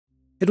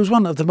It was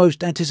one of the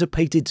most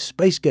anticipated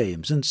space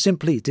games and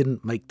simply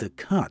didn't make the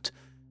cut.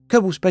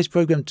 Kerbal Space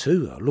Program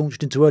 2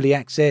 launched into early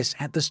access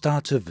at the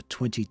start of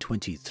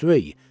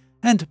 2023,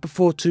 and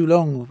before too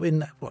long,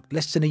 in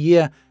less than a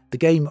year, the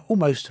game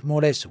almost more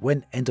or less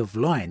went end of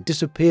line,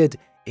 disappeared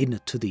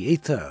into the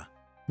ether.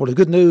 Well, the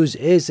good news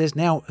is there's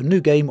now a new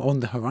game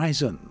on the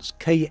horizons,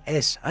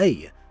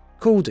 KSA,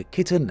 called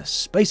Kerbal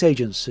Space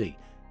Agency.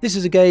 This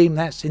is a game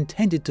that's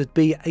intended to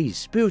be a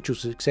spiritual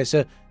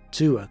successor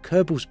to a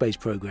Kerbal Space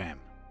Program,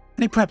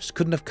 and it perhaps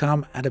couldn't have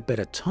come at a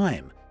better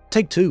time.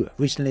 Take-Two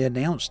recently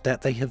announced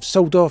that they have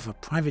sold off a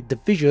private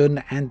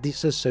division and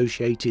its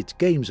associated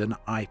games and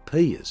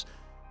IPs.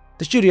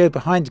 The studio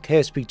behind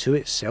KSP2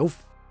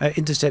 itself,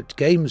 Intercept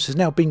Games, has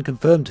now been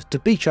confirmed to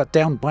be shut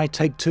down by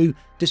Take-Two,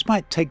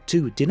 despite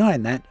Take-Two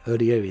denying that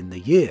earlier in the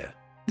year.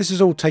 This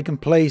has all taken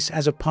place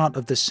as a part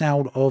of the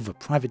sale of a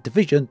private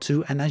division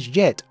to an as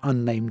yet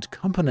unnamed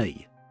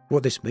company.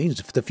 What this means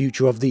for the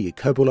future of the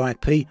Kerbal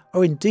IP,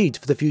 or indeed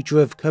for the future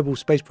of Kerbal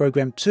Space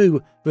Program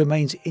 2,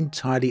 remains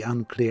entirely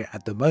unclear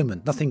at the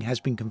moment. Nothing has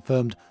been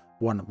confirmed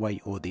one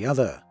way or the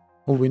other.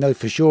 All we know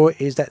for sure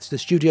is that the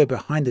studio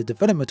behind the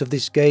development of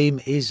this game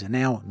is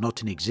now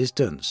not in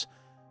existence.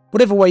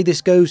 Whatever way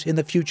this goes in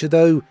the future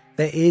though,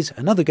 there is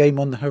another game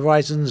on the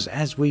horizons,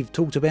 as we've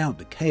talked about,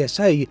 the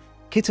KSA,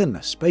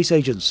 Kerbal Space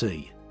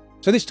Agency.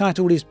 So this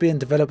title is being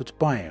developed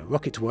by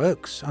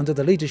RocketWerkz under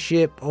the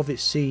leadership of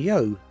its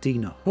CEO,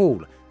 Dean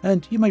Hall,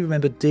 and you may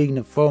remember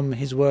Dean from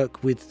his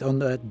work on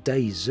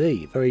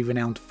DayZ, very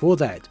renowned for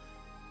that.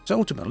 So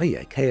ultimately,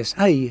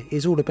 KSA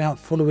is all about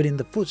following in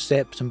the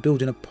footsteps and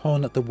building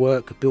upon the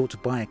work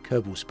built by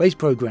Kerbal Space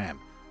Program.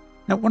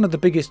 Now, one of the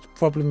biggest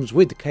problems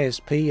with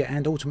KSP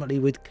and ultimately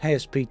with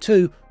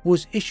KSP2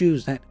 was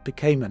issues that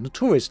became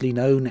notoriously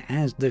known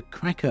as the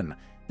Kraken.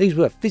 These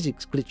were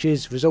physics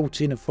glitches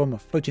resulting from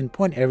floating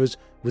point errors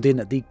within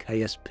the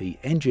KSP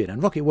engine,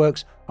 and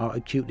RocketWerkz are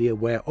acutely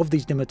aware of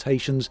these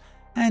limitations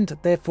and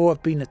therefore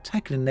have been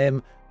tackling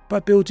them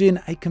by building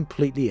a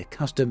completely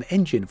custom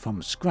engine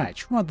from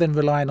scratch rather than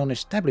relying on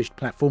established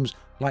platforms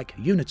like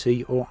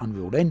Unity or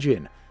Unreal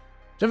Engine.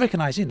 So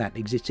recognising that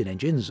existing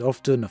engines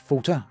often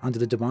falter under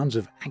the demands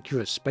of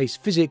accurate space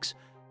physics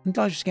and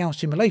large-scale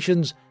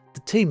simulations, the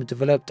team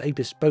developed a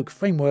bespoke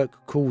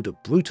framework called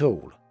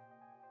Brutal.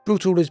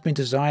 Brutal has been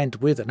designed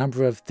with a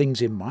number of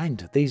things in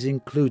mind. These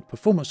include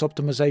performance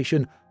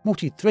optimization,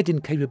 multi-threading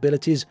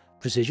capabilities,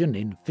 precision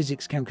in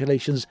physics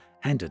calculations,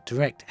 and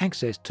direct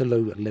access to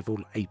low-level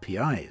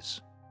APIs.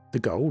 The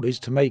goal is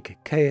to make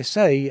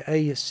KSA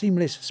a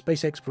seamless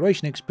space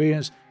exploration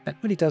experience that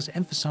really does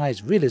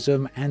emphasize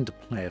realism and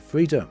player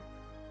freedom.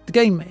 The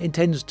game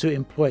intends to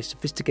employ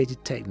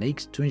sophisticated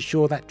techniques to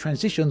ensure that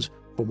transitions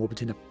from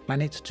orbiting a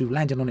planet to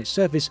landing on its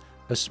surface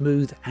are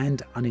smooth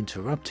and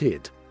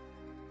uninterrupted.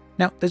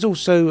 Now, there's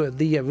also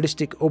the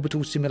realistic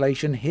orbital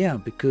simulation here,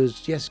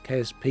 because yes,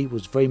 KSP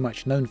was very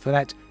much known for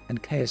that,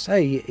 and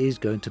KSA is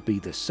going to be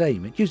the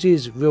same. It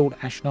uses real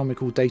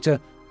astronomical data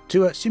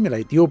to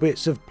simulate the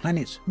orbits of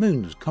planets,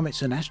 moons,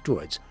 comets and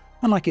asteroids.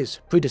 Unlike its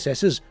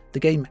predecessors, the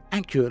game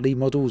accurately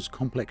models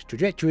complex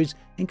trajectories,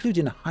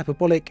 including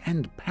hyperbolic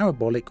and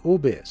parabolic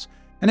orbits,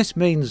 and this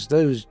means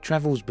those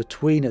travels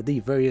between the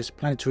various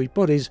planetary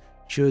bodies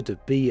should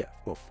be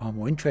far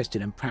more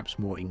interesting and perhaps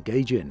more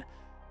engaging.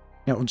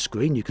 Now on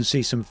screen you can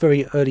see some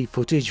very early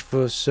footage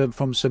from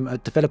some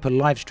developer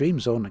live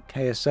streams on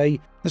KSA.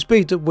 The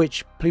speed at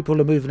which people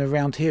are moving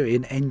around here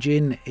in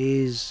engine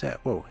is,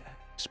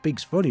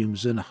 speaks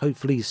volumes and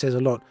hopefully says a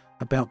lot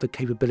about the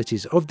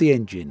capabilities of the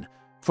engine.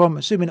 From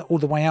zooming all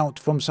the way out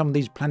from some of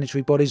these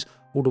planetary bodies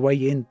all the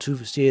way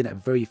into seeing a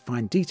very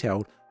fine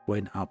detail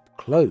when up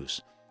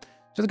close.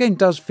 So the game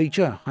does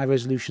feature high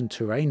resolution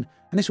terrain,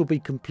 and this will be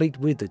complete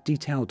with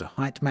detailed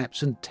height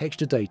maps and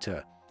texture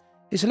data.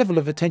 It's a level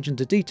of attention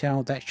to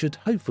detail that should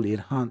hopefully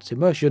enhance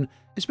immersion,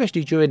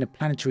 especially during a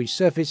planetary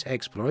surface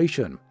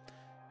exploration.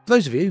 For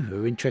those of you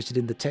who are interested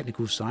in the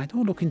technical side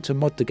or looking to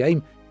mod the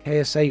game,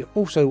 KSA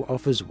also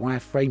offers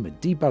wireframe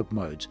debug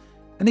modes,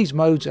 and these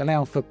modes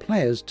allow for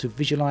players to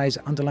visualize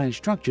underlying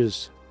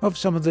structures of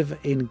some of the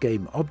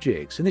in-game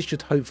objects, and this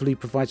should hopefully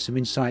provide some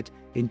insight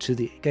into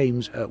the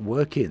game's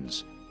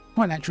workings.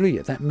 Quite naturally,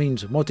 that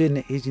means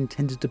modding is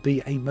intended to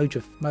be a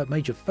major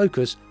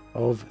focus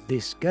of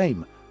this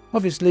game.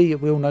 Obviously,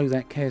 we all know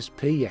that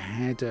KSP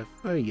had a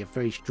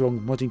very strong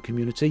modding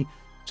community,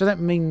 so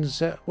that means,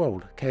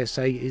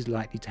 KSA is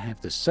likely to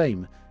have the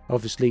same.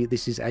 Obviously,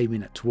 this is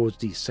aiming towards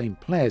the same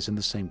players and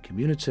the same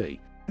community.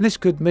 And this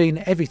could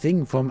mean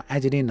everything from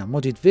adding in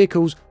modded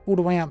vehicles all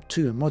the way up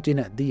to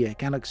modding the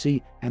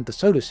galaxy and the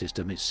solar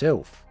system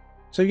itself.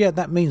 So yeah,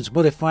 that means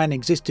modifying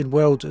existing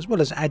worlds as well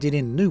as adding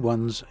in new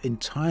ones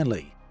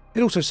entirely.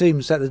 It also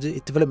seems that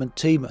the development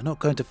team are not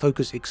going to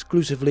focus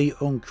exclusively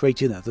on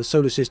creating the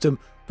solar system,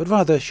 but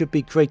rather should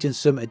be creating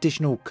some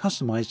additional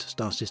customized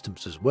star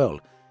systems as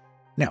well.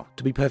 Now,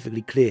 to be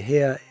perfectly clear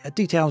here,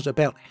 details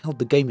about how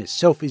the game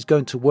itself is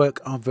going to work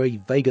are very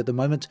vague at the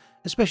moment,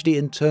 especially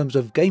in terms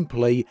of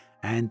gameplay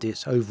and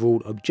its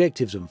overall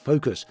objectives and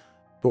focus.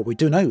 What we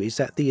do know is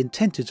that the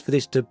intent is for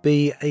this to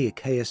be a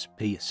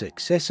KSP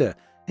successor,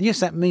 and yes,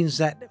 that means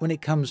that when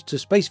it comes to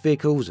space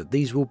vehicles,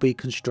 these will be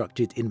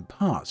constructed in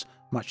parts,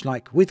 much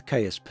like with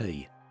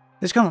KSP.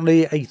 There's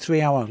currently a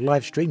 3-hour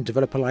live stream,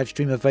 developer live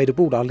stream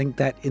available. I'll link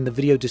that in the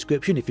video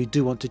description if you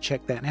do want to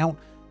check that out.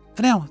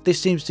 For now, this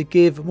seems to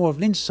give more of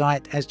an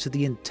insight as to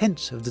the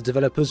intents of the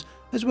developers,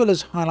 as well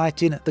as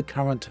highlighting the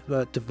current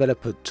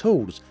developer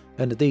tools,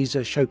 and these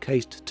are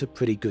showcased to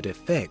pretty good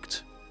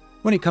effect.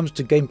 When it comes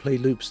to gameplay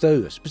loops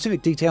though,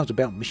 specific details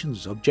about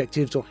missions,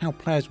 objectives, or how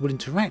players will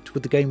interact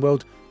with the game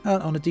world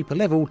on a deeper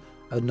level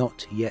are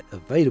not yet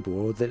available,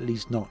 or at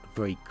least not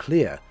very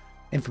clear.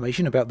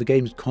 Information about the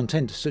game's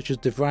content, such as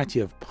the variety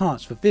of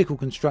parts for vehicle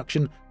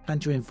construction,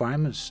 planetary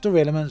environments,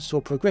 story elements,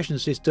 or progression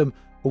system,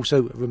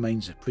 also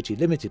remains pretty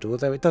limited,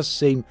 although it does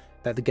seem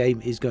that the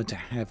game is going to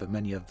have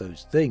many of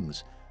those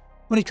things.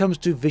 When it comes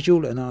to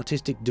visual and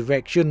artistic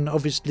direction,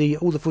 obviously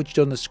all the footage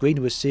on the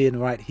screen we're seeing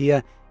right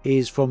here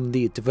is from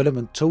the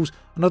development tools,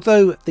 and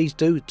although these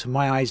do, to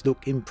my eyes,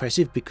 look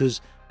impressive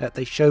because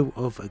they show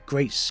of a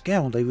great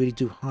scale, they really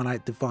do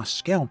highlight the vast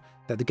scale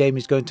that the game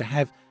is going to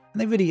have, and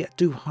they really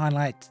do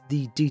highlight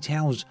the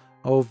details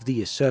of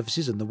the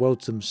surfaces and the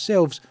worlds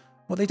themselves.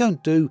 What they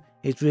don't do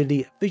is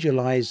really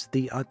visualize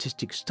the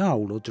artistic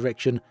style or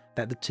direction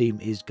that the team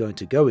is going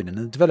to go in, and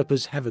the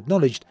developers have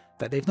acknowledged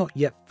that they've not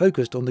yet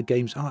focused on the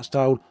game's art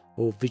style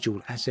or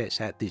visual assets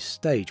at this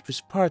stage,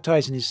 but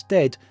prioritizing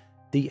instead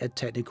the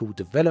technical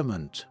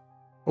development.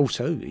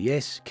 Also,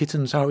 yes,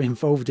 kittens are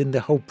involved in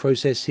the whole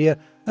process here,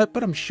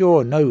 but I'm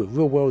sure no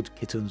real-world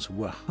kittens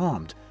were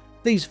harmed.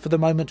 These, for the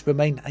moment,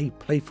 remain a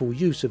playful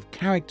use of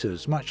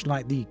characters, much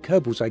like the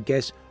Kerbals, I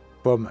guess,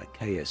 from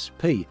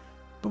KSP.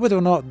 But whether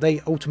or not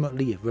they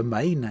ultimately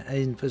remain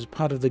as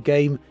part of the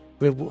game,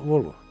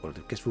 well, I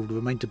guess will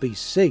remain to be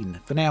seen.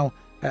 For now,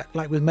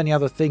 like with many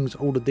other things,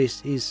 all of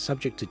this is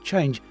subject to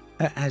change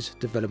as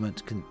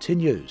development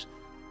continues.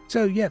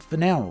 So yeah, for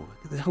now,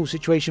 the whole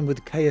situation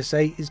with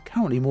KSA is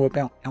currently more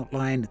about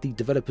outlining the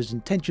developers'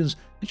 intentions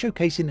and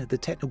showcasing the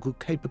technical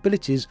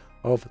capabilities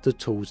of the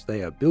tools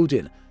they are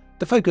building.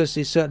 The focus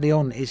is certainly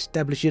on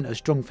establishing a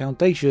strong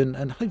foundation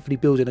and hopefully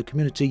building a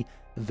community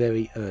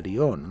very early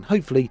on. And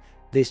hopefully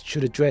this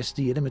should address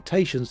the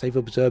limitations they've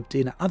observed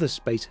in other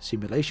space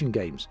simulation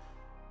games.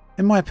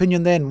 In my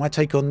opinion then, my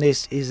take on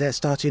this is they're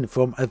starting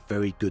from a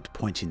very good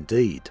point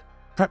indeed.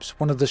 Perhaps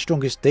one of the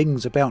strongest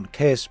things about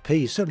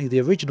KSP, certainly the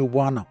original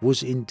one,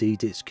 was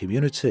indeed its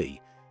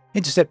community.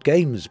 Intercept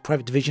Games,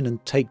 Private Division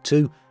and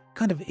Take-Two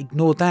kind of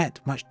ignored that,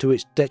 much to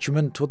its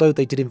detriment. Although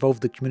they did involve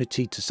the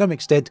community to some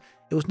extent,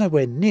 it was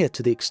nowhere near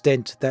to the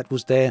extent that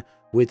was there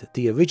with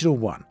the original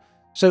one.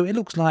 So it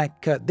looks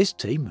like this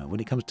team, when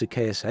it comes to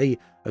KSA,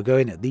 are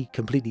going the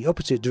completely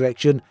opposite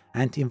direction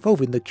and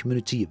involving the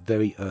community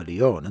very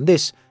early on. And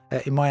this,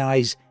 in my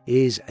eyes,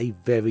 is a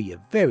very,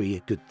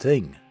 very good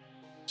thing.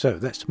 So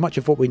that's much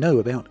of what we know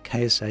about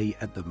KSA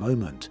at the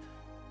moment.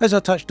 As I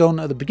touched on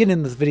at the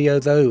beginning of the video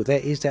though, there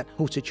is that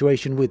whole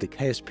situation with the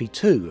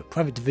KSP2,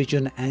 Private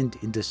Division and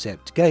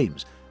Intercept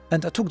Games.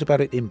 And I talked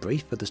about it in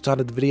brief at the start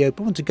of the video,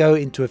 but I want to go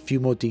into a few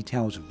more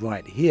details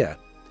right here.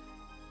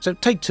 So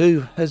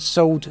Take-Two has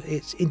sold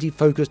its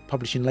indie-focused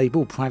publishing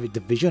label Private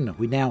Division.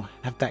 We now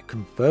have that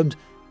confirmed.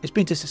 It's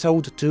been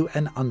sold to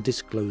an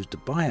undisclosed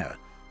buyer.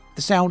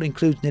 The sale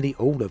includes nearly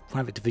all of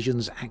Private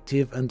Division's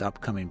active and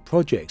upcoming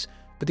projects,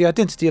 but the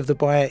identity of the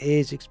buyer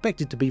is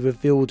expected to be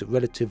revealed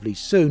relatively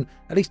soon,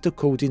 at least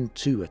according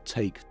to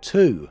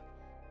Take-Two.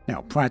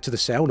 Now, prior to the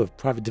sale of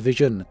Private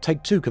Division,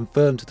 Take-Two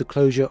confirmed the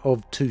closure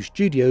of 2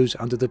 studios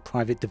under the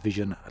Private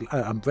Division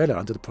umbrella,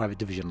 under the Private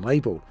Division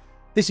label.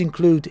 This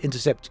includes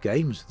Intercept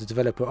Games, the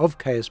developer of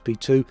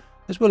KSP2,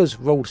 as well as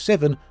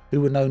Roll7,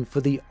 who were known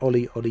for the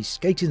Ollie Ollie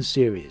skating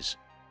series.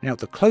 Now,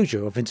 the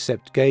closure of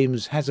Intercept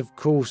Games has of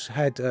course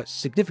had a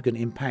significant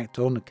impact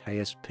on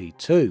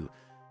KSP2.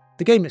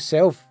 The game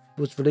itself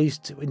was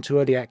released into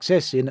early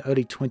access in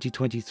early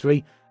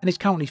 2023 and is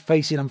currently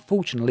facing,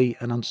 unfortunately,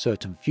 an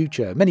uncertain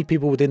future. Many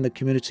people within the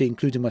community,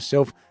 including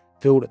myself,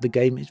 feel that the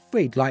game is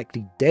very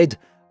likely dead,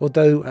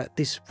 although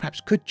this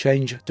perhaps could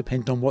change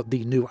depending on what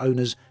the new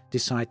owners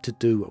decide to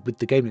do with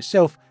the game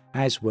itself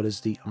as well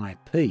as the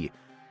IP.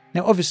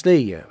 Now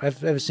obviously,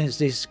 ever since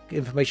this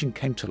information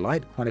came to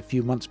light quite a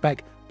few months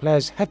back,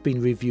 players have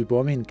been review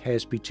bombing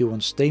KSP2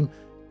 on Steam,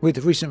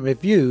 with recent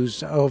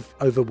reviews of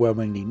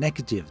overwhelmingly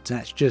negative.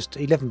 That's just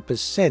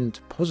 11%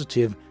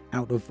 positive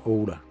out of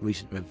all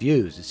recent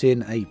reviews. It's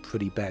in a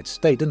pretty bad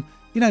state, and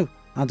you know,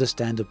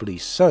 understandably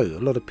so.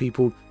 A lot of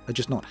people are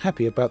just not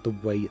happy about the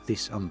way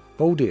this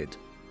unfolded.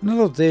 And a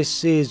lot of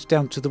this is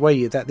down to the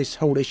way that this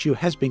whole issue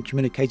has been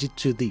communicated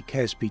to the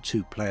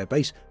KSP2 player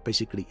base.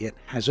 Basically, it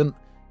hasn't.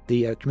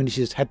 The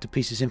community has had to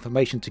piece this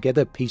information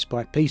together piece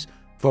by piece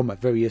from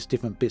various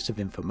different bits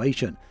of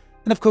information.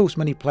 And of course,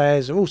 many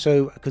players are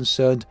also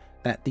concerned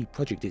that the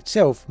project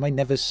itself may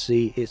never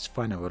see its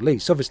final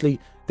release. Obviously,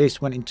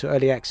 this went into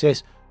early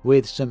access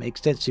with some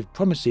extensive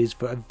promises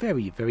for a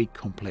very, very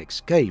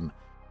complex game.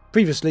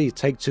 Previously,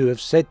 Take-Two have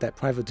said that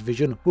Private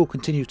Division will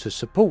continue to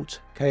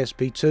support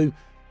KSP2,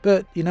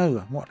 but you know,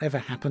 whatever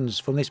happens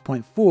from this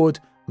point forward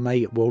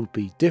may well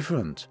be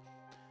different.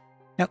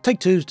 Now,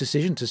 Take-Two's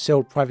decision to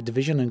sell Private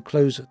Division and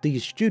close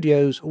these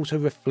studios also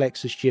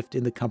reflects a shift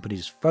in the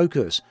company's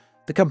focus.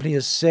 The company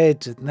has said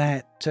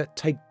that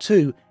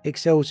Take-Two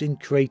excels in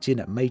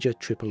creating major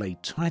AAA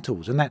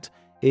titles, and that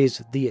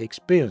is the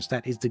experience,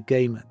 that is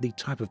the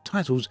type of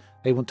titles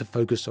they want to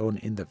focus on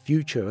in the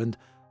future. And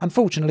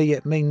unfortunately,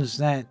 it means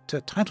that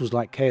titles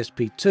like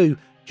KSP2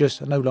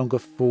 just no longer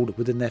fall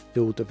within their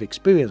field of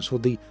experience or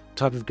the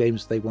type of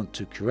games they want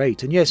to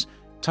create. And yes,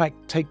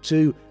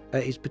 Take-Two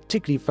is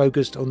particularly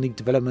focused on the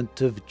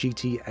development of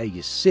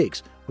GTA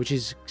 6, which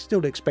is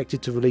still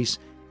expected to release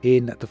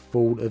in the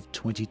fall of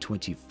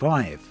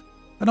 2025.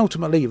 And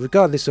ultimately,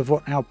 regardless of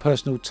what our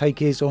personal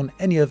take is on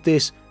any of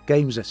this,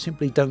 games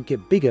simply don't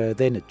get bigger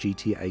than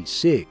GTA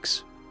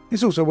 6.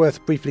 It's also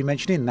worth briefly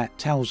mentioning that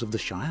Tales of the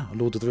Shire, a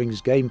Lord of the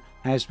Rings game,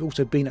 has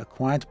also been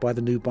acquired by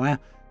the new buyer.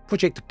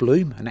 Project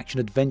Bloom, an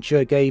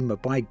action-adventure game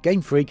by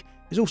Game Freak,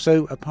 is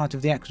also a part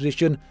of the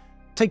acquisition.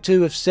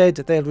 Take-Two have said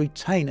that they'll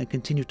retain and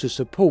continue to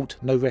support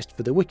No Rest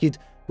for the Wicked,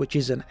 which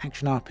is an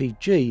action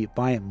RPG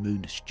by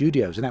Moon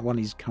Studios, and that one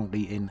is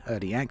currently in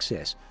early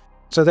access.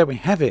 So there we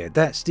have it.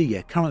 That's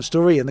the current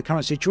story and the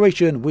current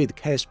situation with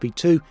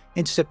KSP2,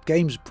 Intercept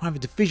Games'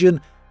 Private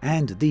Division,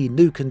 and the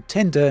new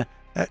contender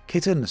at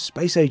Kerbal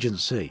Space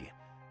Agency.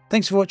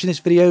 Thanks for watching this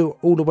video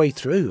all the way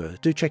through.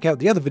 Do check out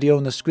the other video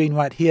on the screen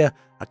right here.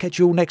 I'll catch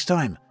you all next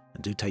time,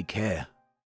 and do take care.